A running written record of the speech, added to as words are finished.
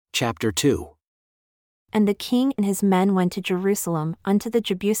Chapter 2. And the king and his men went to Jerusalem unto the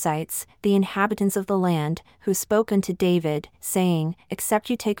Jebusites, the inhabitants of the land, who spoke unto David, saying,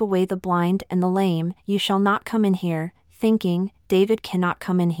 Except you take away the blind and the lame, you shall not come in here, thinking, David cannot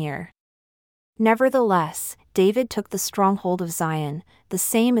come in here. Nevertheless, David took the stronghold of Zion, the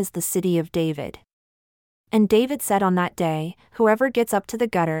same as the city of David. And David said on that day, Whoever gets up to the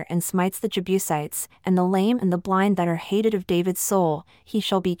gutter and smites the Jebusites, and the lame and the blind that are hated of David's soul, he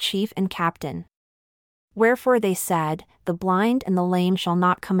shall be chief and captain. Wherefore they said, The blind and the lame shall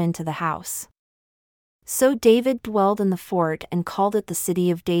not come into the house. So David dwelled in the fort and called it the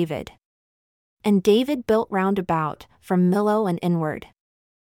city of David. And David built round about, from Millo and inward.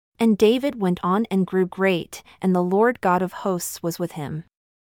 And David went on and grew great, and the Lord God of hosts was with him.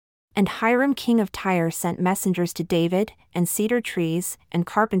 And Hiram king of Tyre sent messengers to David, and cedar trees, and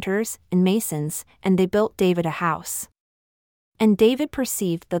carpenters, and masons, and they built David a house. And David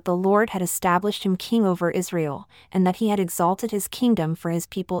perceived that the Lord had established him king over Israel, and that he had exalted his kingdom for his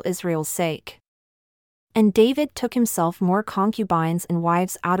people Israel's sake. And David took himself more concubines and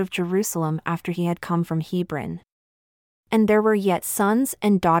wives out of Jerusalem after he had come from Hebron. And there were yet sons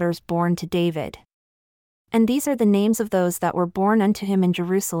and daughters born to David. And these are the names of those that were born unto him in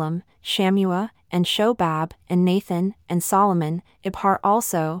Jerusalem, Shammua, and Shobab, and Nathan, and Solomon, Ibhar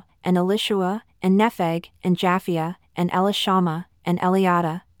also, and Elishua, and Nepheg, and Japhia, and Elishama, and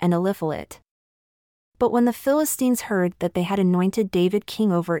Eliada, and Eliphalet. But when the Philistines heard that they had anointed David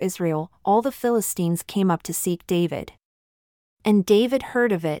king over Israel, all the Philistines came up to seek David. And David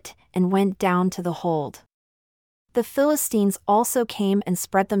heard of it, and went down to the hold. The Philistines also came and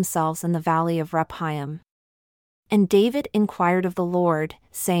spread themselves in the valley of Rephaim. And David inquired of the Lord,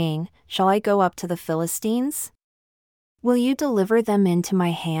 saying, Shall I go up to the Philistines? Will you deliver them into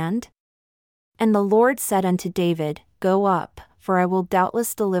my hand? And the Lord said unto David, Go up, for I will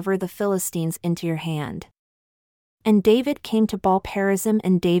doubtless deliver the Philistines into your hand. And David came to Baal-perazim,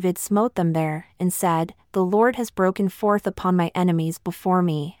 and David smote them there, and said, The Lord has broken forth upon my enemies before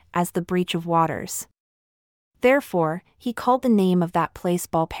me, as the breach of waters. Therefore, he called the name of that place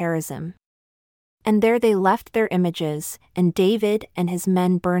Baal-perazim. And there they left their images, and David and his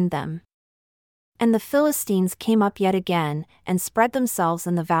men burned them. And the Philistines came up yet again, and spread themselves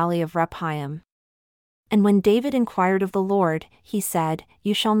in the valley of Rephaim. And when David inquired of the Lord, he said,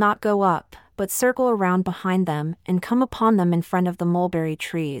 You shall not go up, but circle around behind them, and come upon them in front of the mulberry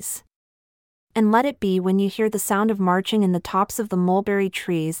trees. And let it be when you hear the sound of marching in the tops of the mulberry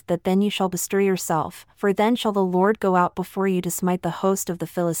trees that then you shall bestir yourself, for then shall the Lord go out before you to smite the host of the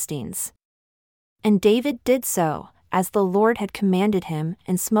Philistines. And David did so, as the Lord had commanded him,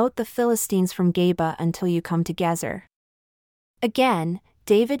 and smote the Philistines from Geba until you come to Gezer. Again,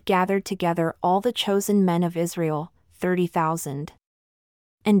 David gathered together all the chosen men of Israel, 30,000.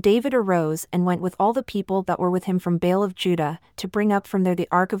 And David arose and went with all the people that were with him from Baal of Judah, to bring up from there the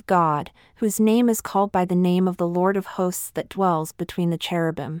ark of God, whose name is called by the name of the Lord of hosts that dwells between the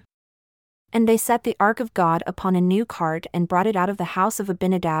cherubim. And they set the ark of God upon a new cart and brought it out of the house of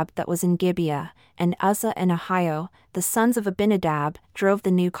Abinadab that was in Gibeah, and Uzzah and Ahio, the sons of Abinadab, drove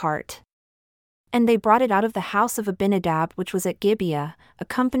the new cart. And they brought it out of the house of Abinadab which was at Gibeah,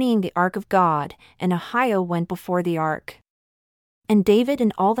 accompanying the ark of God, and Ahio went before the ark. And David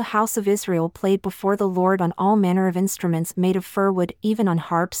and all the house of Israel played before the Lord on all manner of instruments made of fir wood, even on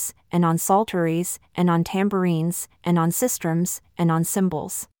harps, and on psalteries, and on tambourines, and on sistrums, and on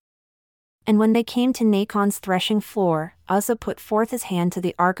cymbals. And when they came to Nachon's threshing floor, Uzzah put forth his hand to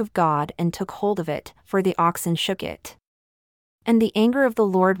the ark of God and took hold of it, for the oxen shook it. And the anger of the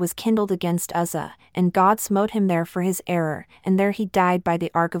Lord was kindled against Uzzah, and God smote him there for his error, and there he died by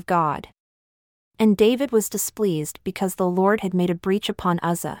the ark of God. And David was displeased because the Lord had made a breach upon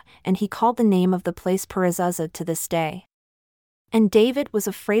Uzzah, and he called the name of the place Perez-Uzzah to this day. And David was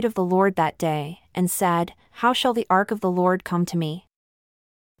afraid of the Lord that day, and said, How shall the ark of the Lord come to me?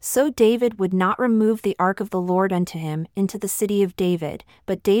 So David would not remove the ark of the Lord unto him into the city of David,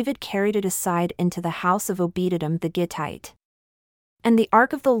 but David carried it aside into the house of Obed-Edom the Gittite. And the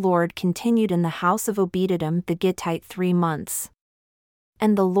ark of the Lord continued in the house of Obed-Edom the Gittite 3 months.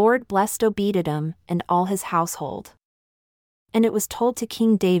 And the Lord blessed Obed-Edom and all his household. And it was told to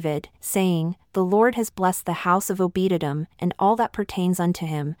King David, saying, The Lord has blessed the house of Obed-Edom and all that pertains unto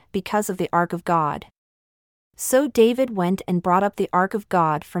him, because of the ark of God. So David went and brought up the ark of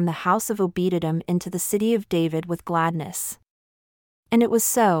God from the house of Obed-Edom into the city of David with gladness. And it was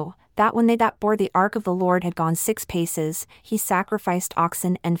so, that when they that bore the ark of the Lord had gone 6 paces, he sacrificed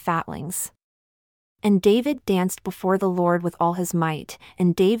oxen and fatlings. And David danced before the Lord with all his might,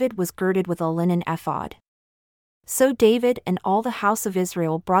 and David was girded with a linen ephod. So David and all the house of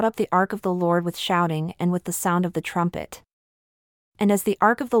Israel brought up the ark of the Lord with shouting and with the sound of the trumpet. And as the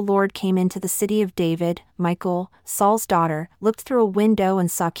ark of the Lord came into the city of David, Michal, Saul's daughter, looked through a window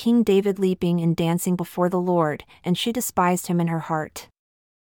and saw King David leaping and dancing before the Lord, and she despised him in her heart.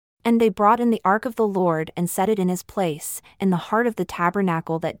 And they brought in the ark of the Lord and set it in his place, in the heart of the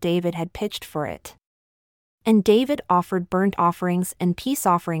tabernacle that David had pitched for it. And David offered burnt offerings and peace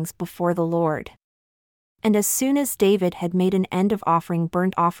offerings before the Lord. And as soon as David had made an end of offering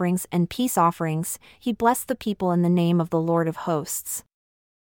burnt offerings and peace offerings, he blessed the people in the name of the Lord of hosts.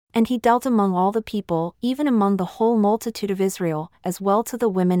 And he dealt among all the people, even among the whole multitude of Israel, as well to the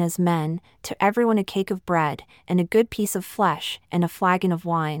women as men, to everyone a cake of bread, and a good piece of flesh, and a flagon of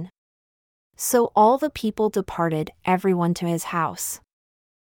wine. So all the people departed, everyone to his house.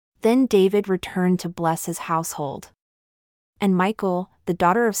 Then David returned to bless his household. And Michal, the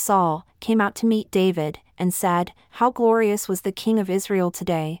daughter of Saul, came out to meet David, and said, How glorious was the king of Israel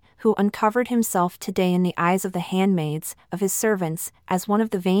today, who uncovered himself today in the eyes of the handmaids, of his servants, as one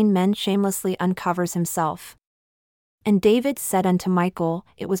of the vain men shamelessly uncovers himself. And David said unto Michal,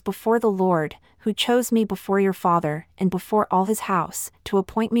 It was before the Lord, who chose me before your father, and before all his house, to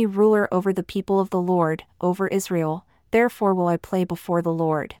appoint me ruler over the people of the Lord, over Israel, therefore will I play before the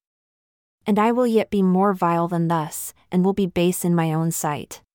Lord. And I will yet be more vile than thus, and will be base in my own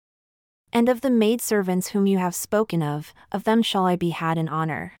sight. And of the maidservants whom you have spoken of them shall I be had in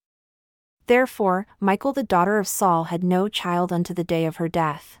honor. Therefore, Michal the daughter of Saul had no child unto the day of her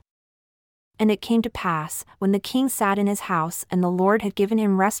death. And it came to pass, when the king sat in his house and the Lord had given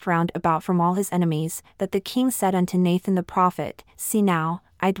him rest round about from all his enemies, that the king said unto Nathan the prophet, See now,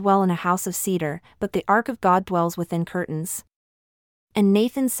 I dwell in a house of cedar, but the ark of God dwells within curtains. And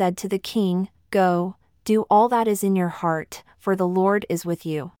Nathan said to the king, Go, do all that is in your heart, for the Lord is with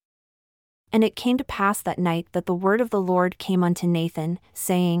you. And it came to pass that night that the word of the Lord came unto Nathan,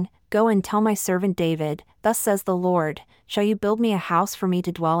 saying, Go and tell my servant David, Thus says the Lord, Shall you build me a house for me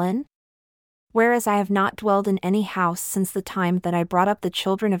to dwell in? Whereas I have not dwelled in any house since the time that I brought up the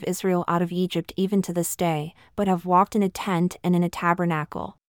children of Israel out of Egypt even to this day, but have walked in a tent and in a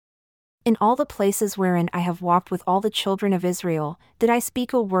tabernacle. In all the places wherein I have walked with all the children of Israel, did I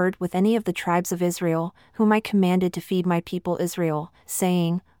speak a word with any of the tribes of Israel, whom I commanded to feed my people Israel,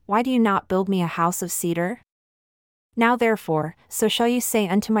 saying, Why do you not build me a house of cedar? Now therefore, so shall you say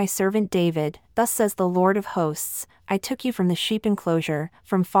unto my servant David, Thus says the Lord of hosts, I took you from the sheep enclosure,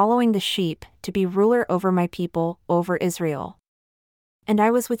 from following the sheep, to be ruler over my people, over Israel. And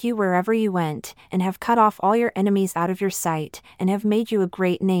I was with you wherever you went, and have cut off all your enemies out of your sight, and have made you a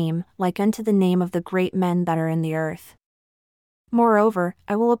great name, like unto the name of the great men that are in the earth. Moreover,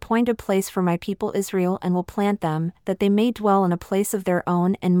 I will appoint a place for my people Israel and will plant them, that they may dwell in a place of their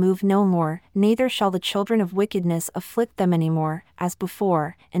own and move no more, neither shall the children of wickedness afflict them any more, as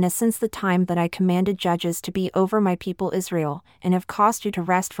before, and as since the time that I commanded judges to be over my people Israel, and have caused you to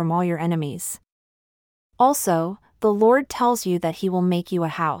rest from all your enemies. Also, the Lord tells you that he will make you a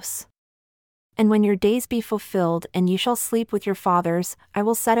house. And when your days be fulfilled and you shall sleep with your fathers, I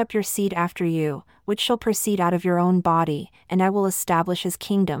will set up your seed after you, which shall proceed out of your own body, and I will establish his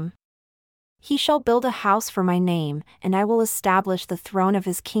kingdom. He shall build a house for my name, and I will establish the throne of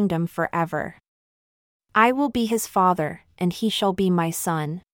his kingdom forever. I will be his father, and he shall be my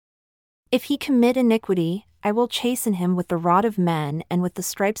son. If he commit iniquity, I will chasten him with the rod of men and with the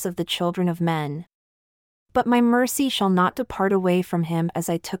stripes of the children of men. But my mercy shall not depart away from him as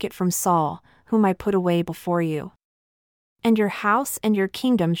I took it from Saul, whom I put away before you. And your house and your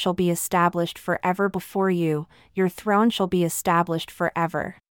kingdom shall be established forever before you, your throne shall be established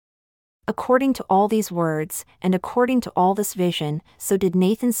forever. According to all these words, and according to all this vision, so did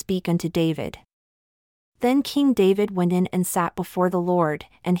Nathan speak unto David. Then King David went in and sat before the Lord,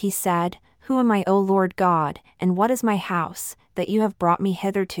 and he said, Who am I, O Lord God, and what is my house, that you have brought me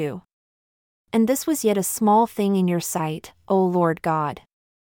hitherto? And this was yet a small thing in your sight, O Lord God.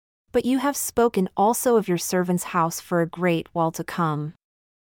 But you have spoken also of your servant's house for a great while to come.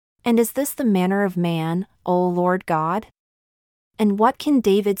 And is this the manner of man, O Lord God? And what can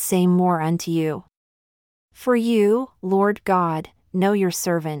David say more unto you? For you, Lord God, know your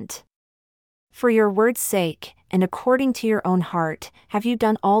servant. For your word's sake, and according to your own heart, have you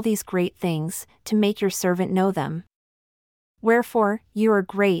done all these great things, to make your servant know them. Wherefore, you are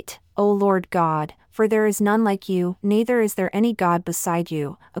great, O Lord God, for there is none like you, neither is there any God beside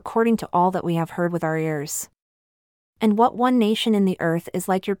you, according to all that we have heard with our ears. And what one nation in the earth is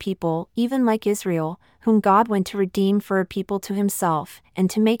like your people, even like Israel, whom God went to redeem for a people to himself,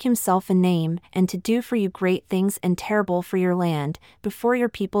 and to make himself a name, and to do for you great things and terrible for your land, before your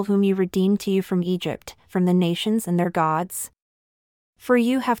people whom you redeemed to you from Egypt, from the nations and their gods? For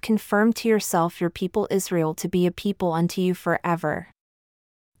you have confirmed to yourself your people Israel to be a people unto you forever.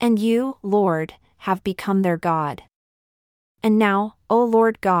 And you, Lord, have become their God. And now, O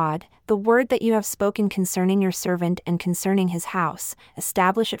Lord God, the word that you have spoken concerning your servant and concerning his house,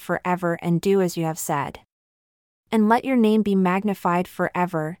 establish it forever and do as you have said. And let your name be magnified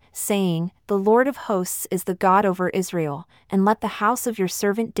forever, saying, The Lord of hosts is the God over Israel, and let the house of your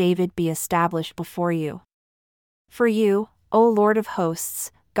servant David be established before you. For you, O Lord of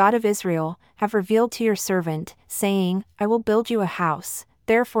hosts, God of Israel, have revealed to your servant, saying, I will build you a house,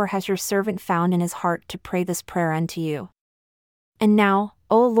 therefore has your servant found in his heart to pray this prayer unto you. And now,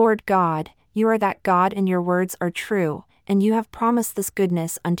 O Lord God, you are that God and your words are true, and you have promised this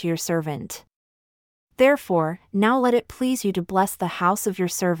goodness unto your servant. Therefore, now let it please you to bless the house of your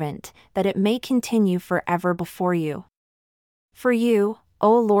servant, that it may continue forever before you. For you,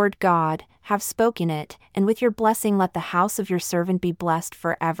 O Lord God, have spoken it, and with your blessing let the house of your servant be blessed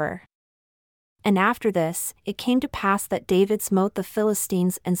forever. And after this, it came to pass that David smote the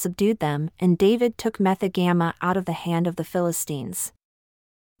Philistines and subdued them, and David took Methegama out of the hand of the Philistines.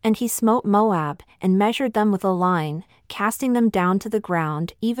 And he smote Moab, and measured them with a line, casting them down to the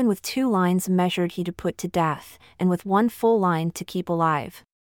ground, even with 2 lines measured he to put to death, and with 1 full line to keep alive.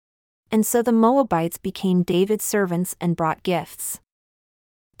 And so the Moabites became David's servants and brought gifts.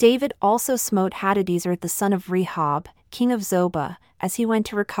 David also smote Hadadezer the son of Rehob, king of Zobah, as he went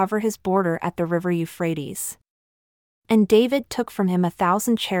to recover his border at the river Euphrates. And David took from him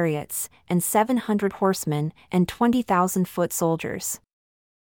 1,000 chariots, and 700 horsemen, and 20,000 foot soldiers.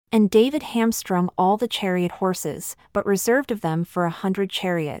 And David hamstrung all the chariot horses, but reserved of them for 100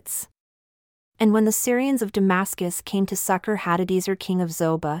 chariots. And when the Syrians of Damascus came to succor Hadadezer king of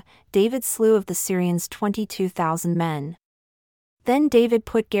Zobah, David slew of the Syrians 22,000 men. Then David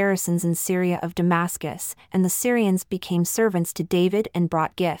put garrisons in Syria of Damascus, and the Syrians became servants to David and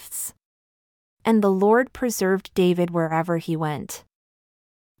brought gifts. And the Lord preserved David wherever he went.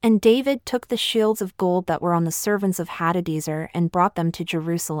 And David took the shields of gold that were on the servants of Hadadezer and brought them to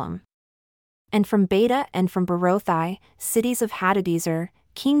Jerusalem. And from Beta and from Berothai, cities of Hadadezer,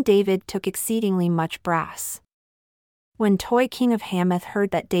 King David took exceedingly much brass. When Toi king of Hamath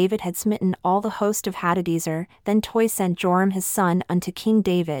heard that David had smitten all the host of Hadadezer, then Toi sent Joram his son unto King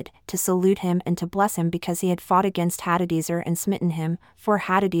David, to salute him and to bless him because he had fought against Hadadezer and smitten him, for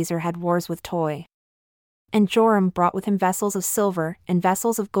Hadadezer had wars with Toi. And Joram brought with him vessels of silver, and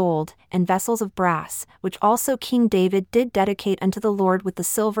vessels of gold, and vessels of brass, which also King David did dedicate unto the Lord with the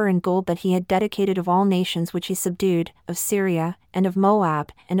silver and gold that he had dedicated of all nations which he subdued, of Syria, and of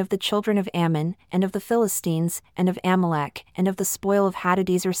Moab, and of the children of Ammon, and of the Philistines, and of Amalek, and of the spoil of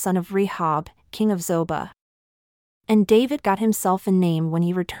Hadadezer son of Rehob, king of Zobah. And David got himself a name when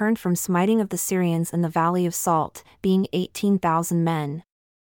he returned from smiting of the Syrians in the valley of Salt, being 18,000 men.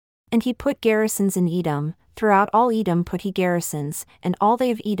 And he put garrisons in Edom, throughout all Edom put he garrisons, and all they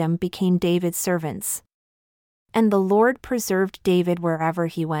of Edom became David's servants. And the Lord preserved David wherever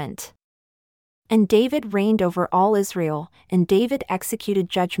he went. And David reigned over all Israel, and David executed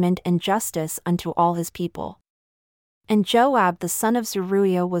judgment and justice unto all his people. And Joab the son of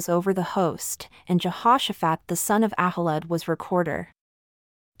Zeruiah was over the host, and Jehoshaphat the son of Ahilud was recorder.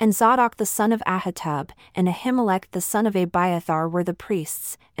 And Zadok the son of Ahitub, and Ahimelech the son of Abiathar were the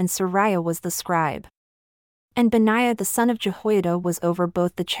priests, and Sariah was the scribe. And Benaiah the son of Jehoiada was over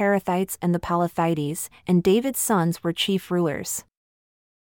both the Cherethites and the Pelethites, and David's sons were chief rulers.